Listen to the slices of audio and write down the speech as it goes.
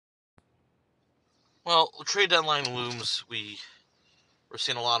Well, trade deadline looms. We're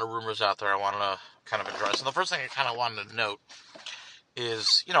seeing a lot of rumors out there I wanted to kind of address. And the first thing I kind of wanted to note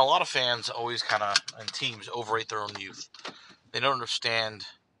is, a lot of fans always kind of, and teams, overrate their own youth. They don't understand,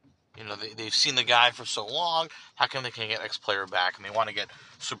 they've seen the guy for so long, how come they can get X player back, and they want to get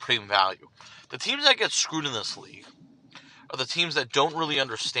supreme value. The teams that get screwed in this league are the teams that don't really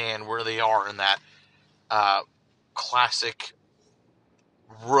understand where they are in that uh, classic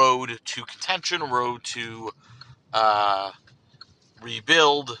road to contention, road to uh,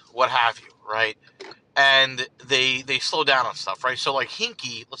 rebuild, what have you, right? And they slow down on stuff, right? So like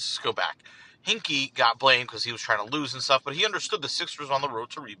Hinkie, let's just go back. Hinkie got blamed because he was trying to lose and stuff, but he understood the Sixers were on the road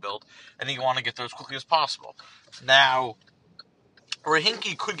to rebuild, and he wanted to get there as quickly as possible. Now, where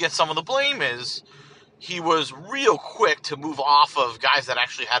Hinkie could get some of the blame is he was real quick to move off of guys that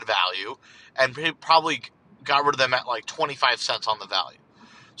actually had value, and he probably got rid of them at like 25 cents on the value.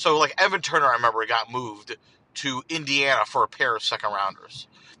 So like Evan Turner, I remember, got moved to Indiana for a pair of second rounders.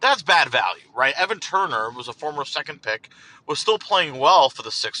 That's bad value, right? Evan Turner was a former second pick, was still playing well for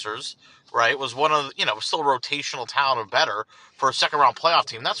the Sixers, right? Was one of was still a rotational talent or better for a second round playoff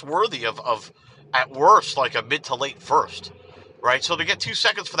team. That's worthy of at worst like a mid to late first, right? So to get 2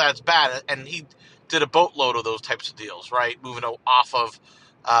 seconds for that is bad, and he did a boatload of those types of deals, right? Moving off of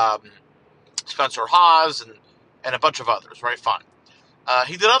Spencer Hawes and a bunch of others, right? Fine.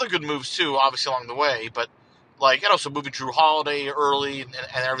 He did other good moves too, obviously along the way, but so moving Drew Holiday early and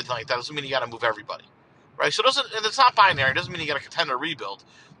everything like that doesn't mean you got to move everybody, right? So it's not binary. It doesn't mean you got to contend or rebuild,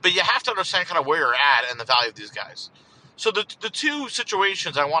 but you have to understand kind of where you're at and the value of these guys. So the two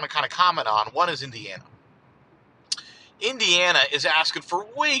situations I want to kind of comment on, one is Indiana. Indiana is asking for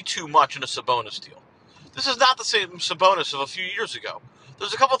way too much in a Sabonis deal. This is not the same Sabonis of a few years ago.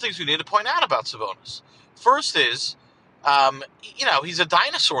 There's a couple of things we need to point out about Sabonis. First is, he's a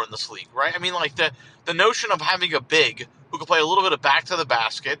dinosaur in this league, right? I mean, like the notion of having a big who can play a little bit of back to the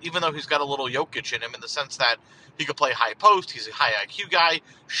basket, even though he's got a little Jokic in him in the sense that he could play high post, he's a high IQ guy,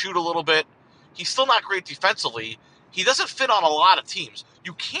 shoot a little bit. He's still not great defensively. He doesn't fit on a lot of teams.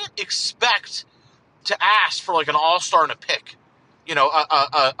 You can't expect to ask for like an all-star and a pick, a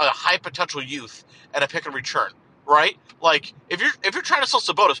high potential youth and a pick and return, right? Like if you're trying to sell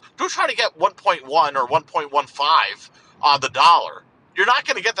Sabonis, don't try to get 1.1 or 1.15 on the dollar. You're not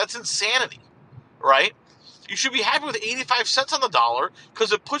going to get that's insanity, right? You should be happy with 85 cents on the dollar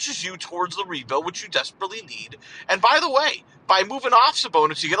because it pushes you towards the rebuild, which you desperately need. And by the way, by moving off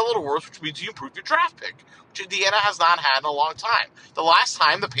Sabonis, you get a little worse, which means you improve your draft pick, which Indiana has not had in a long time. The last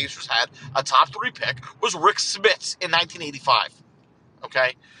time the Pacers had a top 3 pick was Rick Smits in 1985.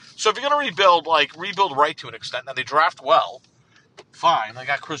 Okay? So if you're going to rebuild right to an extent. Now, they draft well. Fine. They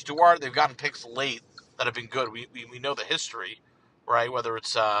got Chris Duarte. They've gotten picks late that have been good. We know the history, right? Whether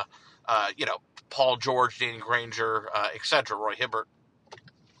it's, Paul George, Danny Granger, etc., Roy Hibbert.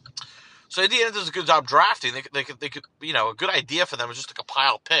 So Indiana does a good job drafting. They could, a good idea for them is just to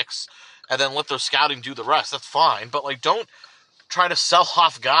compile picks and then let their scouting do the rest. That's fine. But, don't try to sell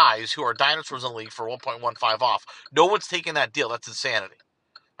off guys who are dinosaurs in the league for 1.15 off. No one's taking that deal. That's insanity.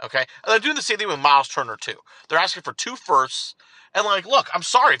 Okay? And they're doing the same thing with Miles Turner, too. They're asking for 2 firsts. And, look, I'm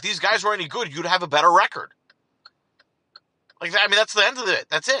sorry. If these guys were any good, you'd have a better record. That's the end of it.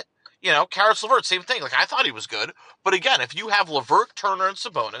 That's it. Karis LeVert, same thing. I thought he was good. But again, if you have LeVert, Turner, and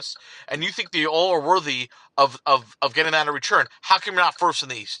Sabonis, and you think they all are worthy of getting that in return, how come you're not first in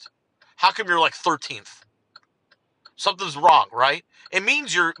the East? How come you're 13th? Something's wrong, right? It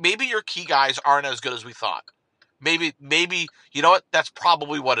means maybe your key guys aren't as good as we thought. Maybe, you know what? That's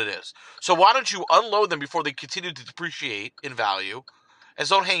probably what it is. So why don't you unload them before they continue to depreciate in value, and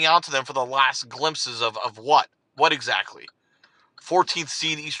don't hang on to them for the last glimpses of what? What exactly? 14th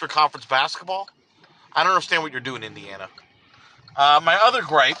seed Eastern Conference basketball? I don't understand what you're doing, Indiana. My other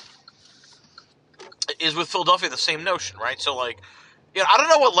gripe is with Philadelphia, the same notion, right? So, I don't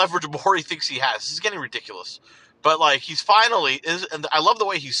know what leverage Morey thinks he has. This is getting ridiculous. But, he's finally, and I love the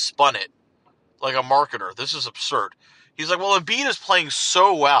way he spun it like a marketer. This is absurd. He's like, well, Embiid is playing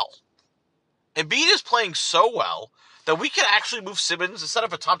so well. Embiid is playing so well that we can actually move Simmons. Instead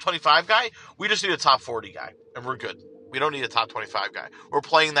of a top 25 guy, we just need a top 40 guy, and we're good. We don't need a top 25 guy. We're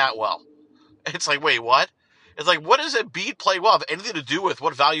playing that well. It's like, wait, what? It's like, what does Embiid play well have anything to do with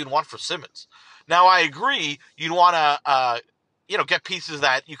what value you'd want for Simmons? Now, I agree you'd want to, get pieces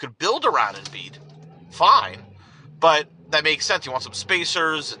that you could build around Embiid. Fine. But that makes sense. You want some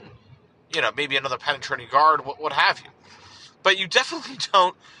spacers and, maybe another penetrating guard, what have you. But you definitely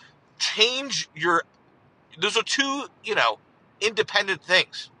don't change your... Those are two, independent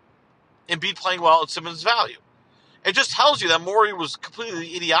things. Embiid playing well and Simmons' value. It just tells you that Morey was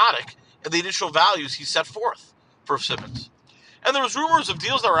completely idiotic the initial values he set forth for Simmons. And there was rumors of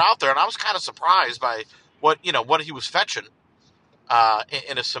deals that were out there, and I was kind of surprised by what he was fetching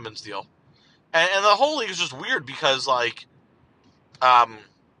in a Simmons deal. And the whole league is just weird because, like,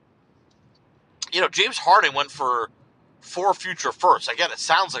 James Harden went for 4 future firsts. Again, it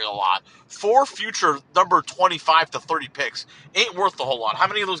sounds like a lot. 4 future number 25 to 30 picks ain't worth a whole lot. How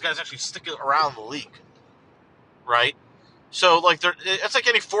many of those guys actually stick around the league? Right? So, like, it's like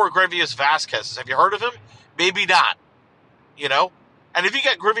getting 4 Grivius Vasquez. Have you heard of him? Maybe not. And if you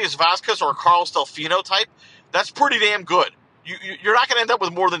get Grivius Vasquez or a Carlos Delfino type, that's pretty damn good. You're not going to end up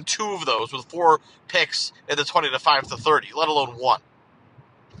with more than 2 of those with 4 picks in the 25 to 30, let alone 1.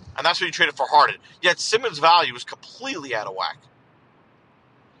 And that's what you traded for Harden. Yet Simmons' value is completely out of whack.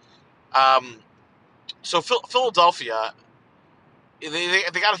 So Philadelphia, they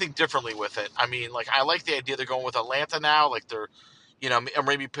got to think differently with it. I mean, like, I like the idea they're going with Atlanta now. Like, they're,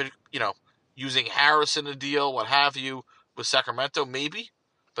 maybe using Harris in a deal, what have you, with Sacramento, maybe.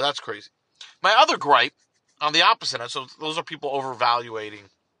 But that's crazy. My other gripe, on the opposite end, so those are people overvaluating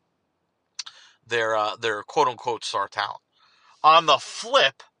their quote-unquote star talent. On the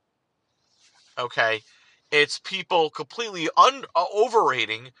flip, okay, it's people completely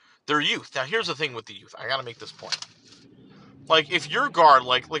overrating their youth. Now, here's the thing with the youth. I got to make this point. Like, if your guard,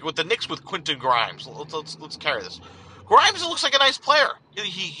 like with the Knicks with Quentin Grimes, let's carry this. Grimes looks like a nice player.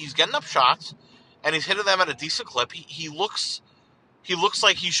 He's getting up shots, and he's hitting them at a decent clip. He looks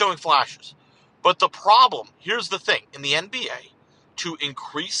like he's showing flashes. But the problem, here's the thing, in the NBA, to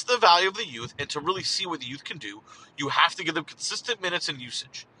increase the value of the youth and to really see what the youth can do, you have to give them consistent minutes and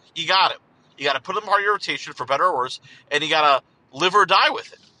usage. You got it. You got to put them part of your rotation for better or worse, and you got to live or die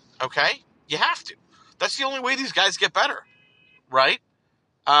with it. Okay? You have to. That's the only way these guys get better, right?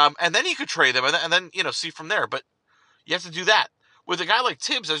 And then you could trade them, and then see from there. But you have to do that. With a guy like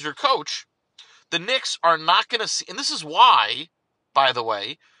Tibbs as your coach, the Knicks are not going to see, and this is why, by the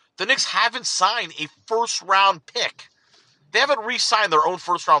way, the Knicks haven't signed a first-round pick. They haven't re-signed their own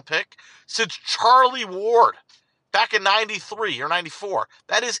first-round pick since Charlie Ward back in 93 or 94.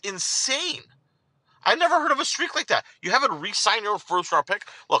 That is insane. I never heard of a streak like that. You haven't re-signed your own first-round pick?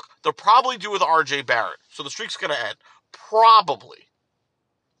 Look, they'll probably do with R.J. Barrett, so the streak's going to end. Probably.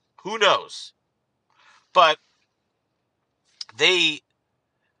 Who knows? But they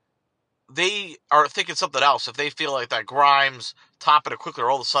are thinking something else if they feel like that Grimes topping it quickly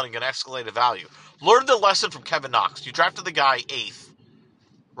all of a sudden going to escalate the value. Learn the lesson from Kevin Knox. You drafted the guy 8th,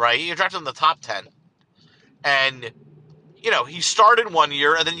 right? You drafted him in the top 10. And, he started 1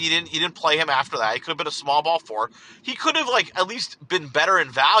 year, and then you didn't play him after that. He could have been a small ball 4. He could have, at least been better in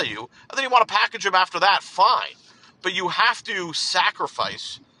value, and then you want to package him after that, fine. But you have to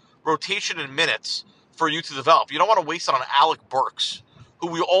sacrifice rotation and minutes for you to develop. You don't want to waste it on Alec Burks, who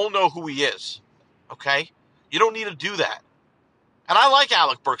we all know who he is, okay? You don't need to do that. And I like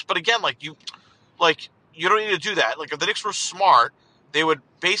Alec Burks, but again, you don't need to do that. Like, if the Knicks were smart, they would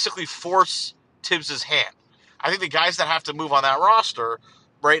basically force Tibbs' hand. I think the guys that have to move on that roster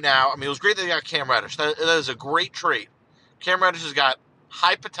right now, I mean, it was great that they got Cam Reddish. That is a great trade. Cam Reddish has got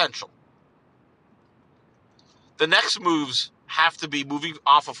high potential. The next moves have to be moving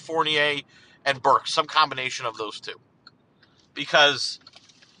off of Fournier and Burks, some combination of those two. Because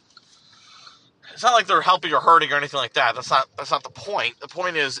it's not like they're helping or hurting or anything like that. That's not the point. The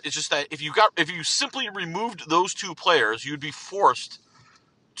point is, it's just that if you simply removed those 2 players, you'd be forced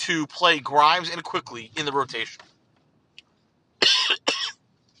to play Grimes and quickly in the rotation.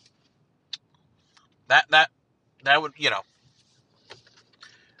 that would,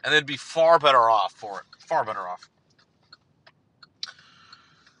 and they'd be far better off for it. Far better off.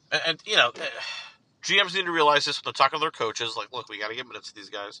 And GMs need to realize this when they're talking to their coaches. Like, look, we got to get minutes to these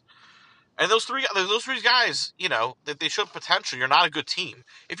guys. And those three guys, that they showed potential. You're not a good team.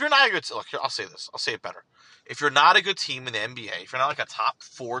 If you're not a good, look, I'll say this. I'll say it better. If you're not a good team in the NBA, if you're not like a top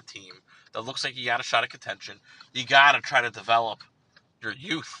 4 team that looks like you got a shot at contention, you got to try to develop your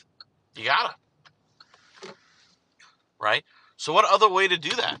youth. You got to. Right? So what other way to do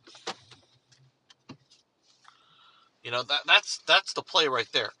that? That's the play right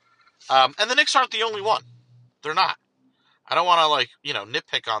there. And the Knicks aren't the only one. They're not. I don't want to,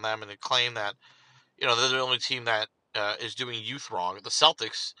 nitpick on them and then claim that, they're the only team that is doing youth wrong. The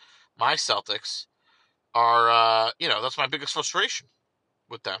Celtics, my Celtics, are, that's my biggest frustration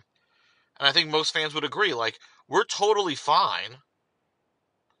with them. And I think most fans would agree. Like, we're totally fine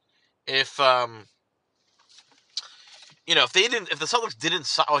if, if the Celtics didn't,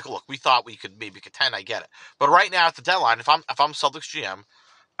 look, we thought we could maybe contend, I get it. But right now at the deadline, if I'm Celtics GM,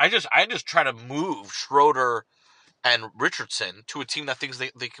 I just try to move Schroeder and Richardson to a team that thinks they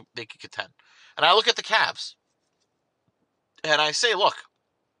could contend. And I look at the Cavs, and I say, look,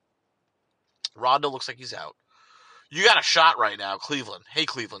 Rondo looks like he's out. You got a shot right now, Cleveland. Hey,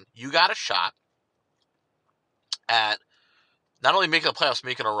 Cleveland, you got a shot at not only making the playoffs,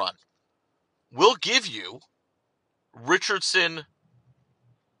 making a run. We'll give you Richardson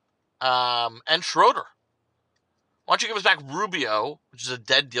and Schroeder. Why don't you give us back Rubio, which is a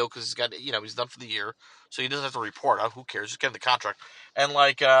dead deal because he's done for the year, so he doesn't have to report out. Who cares? Just get him the contract. And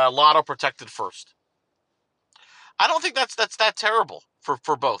Lotto protected first. I don't think that's that terrible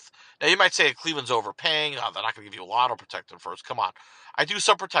for both. Now you might say Cleveland's overpaying. Oh, they're not going to give you a Lotto protected first. Come on. I do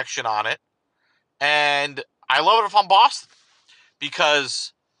some protection on it, and I love it if I'm Boston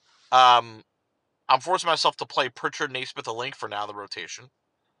because I'm forcing myself to play Pritchard, Naismith, a link for now the rotation.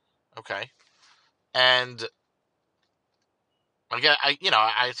 Okay, and again,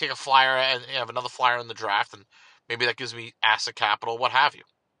 I take a flyer and have another flyer in the draft, and maybe that gives me asset capital, what have you.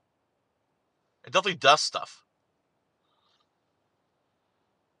 It definitely does stuff.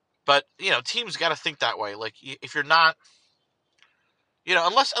 But, teams got to think that way. Like, if you're not,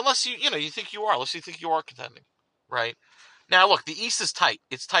 unless you think you are, unless you think you are contending, right? Now, look, the East is tight.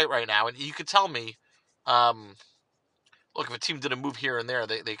 It's tight right now, and you could tell me, look, if a team did a move here and there,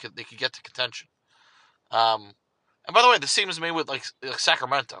 they could get to contention. And by the way, the same is made with like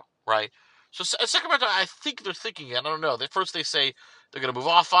Sacramento, right? So Sacramento, I think they're thinking, I don't know. First they say they're going to move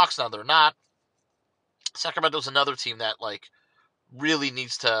off Fox, now they're not. Sacramento's another team that really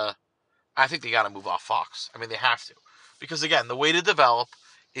needs to. I think they got to move off Fox. I mean, they have to, because again, the way to develop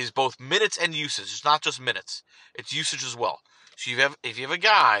is both minutes and usage. It's not just minutes; it's usage as well. So if you have a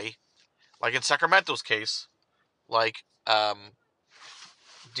guy like in Sacramento's case, like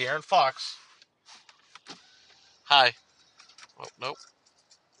De'Aaron Fox. Hi. Oh, nope.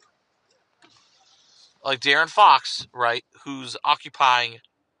 Like De'Aaron Fox, right, who's occupying,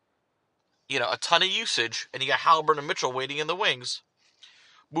 a ton of usage, and you got Halliburton and Mitchell waiting in the wings,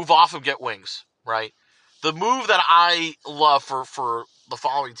 move off and get wings, right? The move that I love for the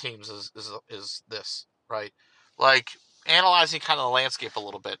following teams is this, right? Like, analyzing kind of the landscape a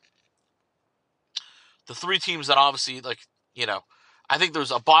little bit. The three teams that obviously, I think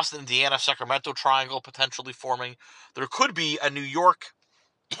there's a Boston, Indiana, Sacramento triangle potentially forming. There could be a New York,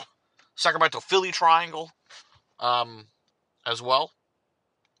 Sacramento, Philly triangle as well.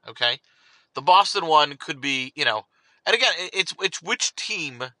 Okay. The Boston one could be, and again, it's which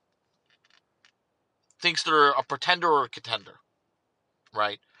team thinks they're a pretender or a contender,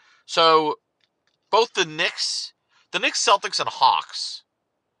 right? So both the Knicks, Celtics, and Hawks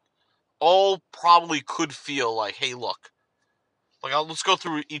all probably could feel like, hey, look, let's go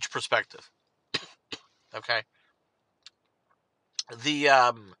through each perspective. Okay. The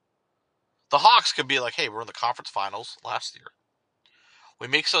Hawks could be like, hey, we're in the conference finals last year. We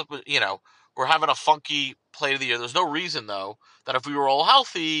make some, we're having a funky play of the year. There's no reason, though, that if we were all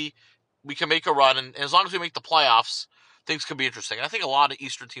healthy, we can make a run. And as long as we make the playoffs, things could be interesting. And I think a lot of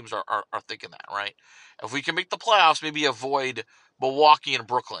Eastern teams are thinking that, right? If we can make the playoffs, maybe avoid Milwaukee and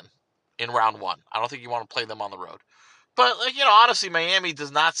Brooklyn in round one. I don't think you want to play them on the road. But, honestly, Miami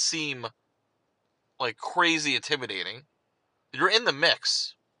does not seem like crazy intimidating. You're in the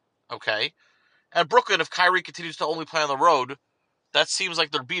mix, okay? And Brooklyn, if Kyrie continues to only play on the road, that seems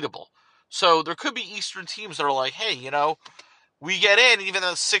like they're beatable. So there could be Eastern teams that are like, hey, we get in, even a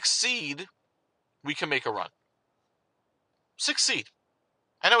 6th seed, we can make a run. 6th seed.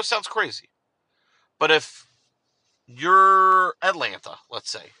 I know it sounds crazy. But if you're Atlanta,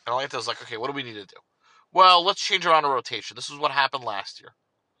 let's say, and Atlanta's like, okay, what do we need to do? Well, let's change around our rotation. This is what happened last year.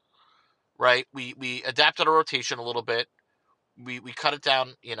 Right? We adapted our rotation a little bit. We cut it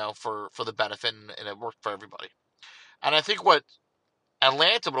down, for the benefit, and it worked for everybody. And I think what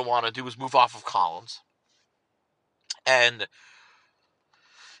Atlanta would want to do is move off of Collins. And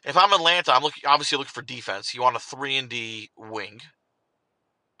if I'm Atlanta, I'm obviously looking for defense. You want a 3-and-D wing.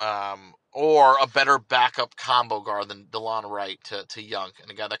 Or a better backup combo guard than DeLon Wright to Young, and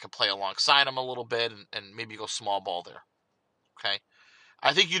a guy that can play alongside him a little bit and maybe go small ball there. Okay?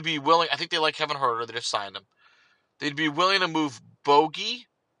 I think you'd be willing. I think they like Kevin Huerter. They just signed him. They'd be willing to move Bogey,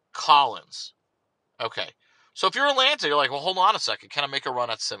 Collins. Okay. So if you're Atlanta, you're like, well, hold on a second. Can I make a run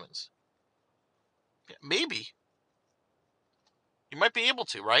at Simmons? Yeah, maybe. You might be able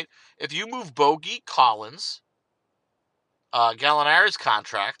to, right? If you move Bogey, Collins, Gallinari's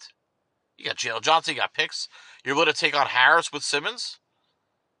contract, you got Jalen Johnson, you got picks, you're able to take on Harris with Simmons,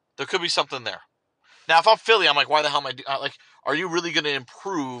 there could be something there. Now, if I'm Philly, I'm like, why the hell am I are you really going to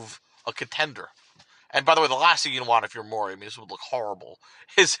improve a contender? And by the way, the last thing you want if you're Morey, I mean, this would look horrible,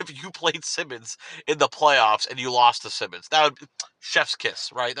 is if you played Simmons in the playoffs and you lost to Simmons. That would be chef's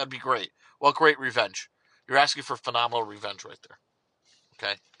kiss, right? That'd be great. Well, great revenge. You're asking for phenomenal revenge right there.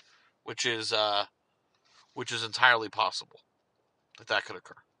 Okay, which is entirely possible that could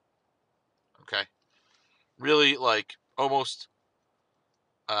occur. Okay, really like almost.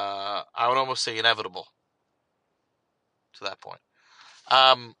 I would almost say inevitable to that point.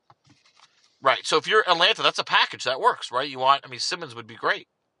 Right. So if you're Atlanta, that's a package that works, right? Simmons would be great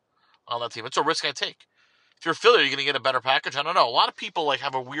on that team. It's a risk I take. If you're Philly, are you going to get a better package? I don't know. A lot of people like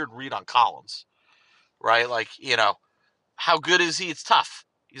have a weird read on Collins, right? Like, how good is he? It's tough.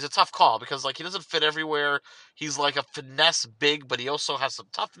 He's a tough call because like he doesn't fit everywhere. He's like a finesse big, but he also has some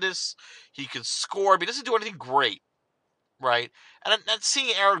toughness. He can score, but he doesn't do anything great, right? And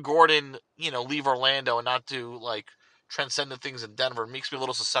seeing Aaron Gordon, leave Orlando and not do like transcendent things in Denver makes me a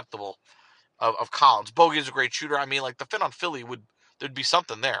little susceptible of Collins. Bogey's a great shooter. I mean, like the fit on Philly there'd be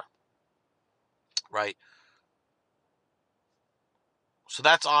something there, right? So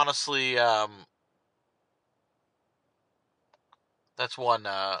that's honestly that's one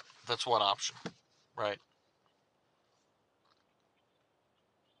option, right?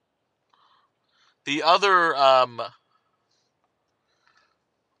 The other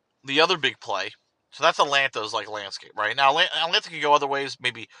big play. So that's Atlanta's like landscape, right? Now Atlanta can go other ways.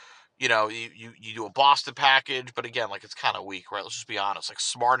 Maybe you do a Boston package, but again, like it's kind of weak, right? Let's just be honest. Like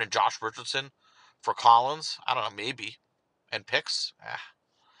Smart and Josh Richardson for Collins, I don't know, maybe, and picks,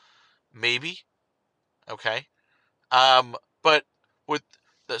 maybe, okay. But with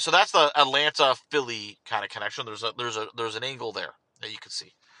so that's the Atlanta Philly kind of connection. There's an angle there that you can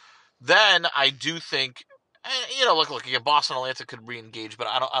see. Then I do think, look again, Boston Atlanta could re-engage, but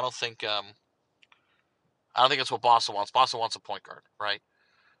I don't think that's what Boston wants. Boston wants a point guard, right?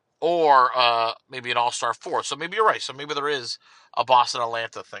 Or maybe an all-star four. So maybe you're right. So maybe there is a Boston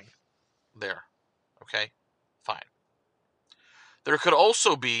Atlanta thing there. Okay, fine. There could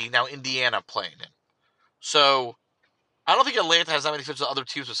also be now Indiana playing in. So I don't think Atlanta has that many fits with other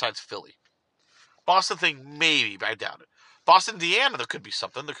teams besides Philly. Boston thing, maybe, but I doubt it. Boston, Indiana, there could be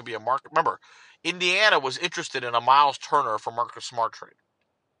something. There could be a market. Remember, Indiana was interested in a Miles Turner for Marcus Smart trade.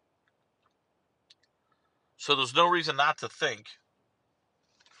 So there's no reason not to think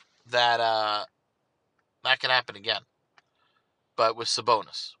that that can happen again. But with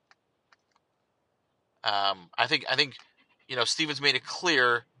Sabonis. I think Stevens made it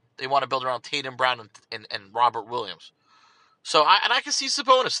clear they want to build around Tatum Brown and Robert Williams. So I can see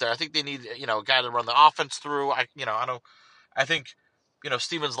Sabonis there. I think they need a guy to run the offense through. I think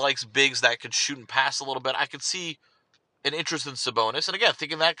Stevens likes bigs that could shoot and pass a little bit. I could see an interest in Sabonis, and again,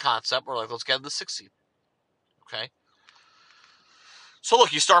 thinking that concept, we're like, let's get the 6th seed. Okay. So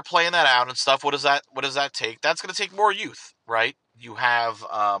look, you start playing that out and stuff. What does that take? That's going to take more youth, right? You have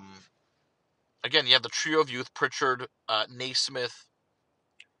again, you have the trio of youth: Pritchard, Naismith,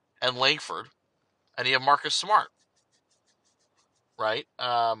 and Langford, and you have Marcus Smart, right?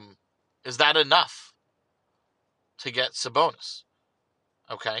 Is that enough to get Sabonis?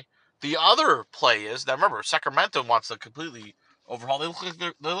 Okay. The other play is now. Remember, Sacramento wants to completely overhaul. They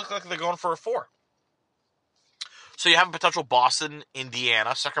look like they're going for a 4. So you have a potential Boston,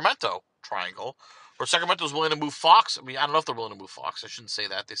 Indiana, Sacramento triangle, where Sacramento's willing to move Fox. I mean, I don't know if they're willing to move Fox. I shouldn't say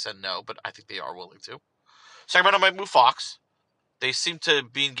that. They said no, but I think they are willing to. Sacramento might move Fox. They seem to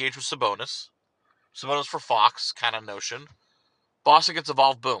be engaged with Sabonis. Sabonis for Fox kind of notion. Boston gets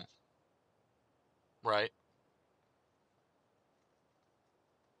involved, boom. Right?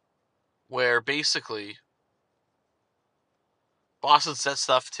 Where basically Boston sets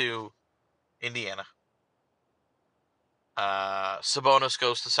stuff to Indiana. Sabonis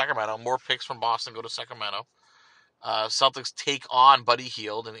goes to Sacramento. More picks from Boston go to Sacramento. Celtics take on Buddy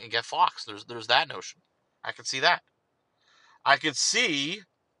Hield and get Fox. There's that notion. I could see that. I could see,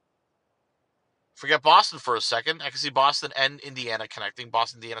 forget Boston for a second. I could see Boston and Indiana connecting.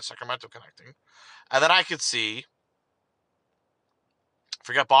 Boston, Indiana, Sacramento connecting. And then I could see,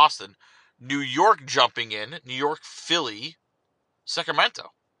 forget Boston, New York jumping in. New York, Philly,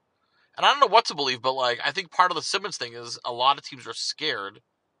 Sacramento. And I don't know what to believe, but like I think part of the Simmons thing is a lot of teams are scared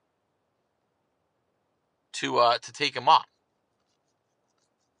to take him on.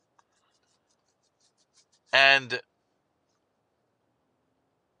 And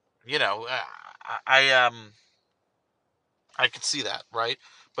I could see that, right?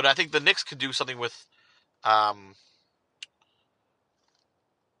 But I think the Knicks could do something with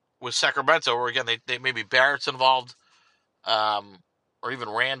Sacramento, where again they maybe Barrett's involved, or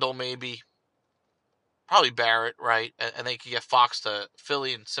even Randall maybe. Probably Barrett, right? And they could get Fox to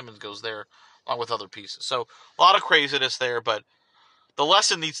Philly, and Simmons goes there. along with other pieces. So a lot of craziness there, but the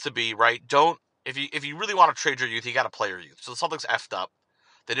lesson needs to be, right, don't, if you really want to trade your youth, you got to play your youth. So something's effed up.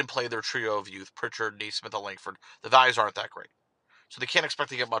 They didn't play their trio of youth, Pritchard, Naismith, and Langford. The values aren't that great. So they can't expect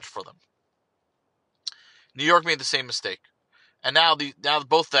to get much for them. New York made the same mistake. And now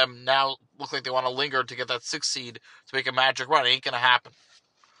both of them now look like they want to linger to get that 6th seed to make a magic run. It ain't going to happen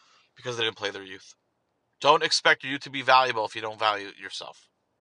because they didn't play their youth. Don't expect your youth to be valuable if you don't value yourself.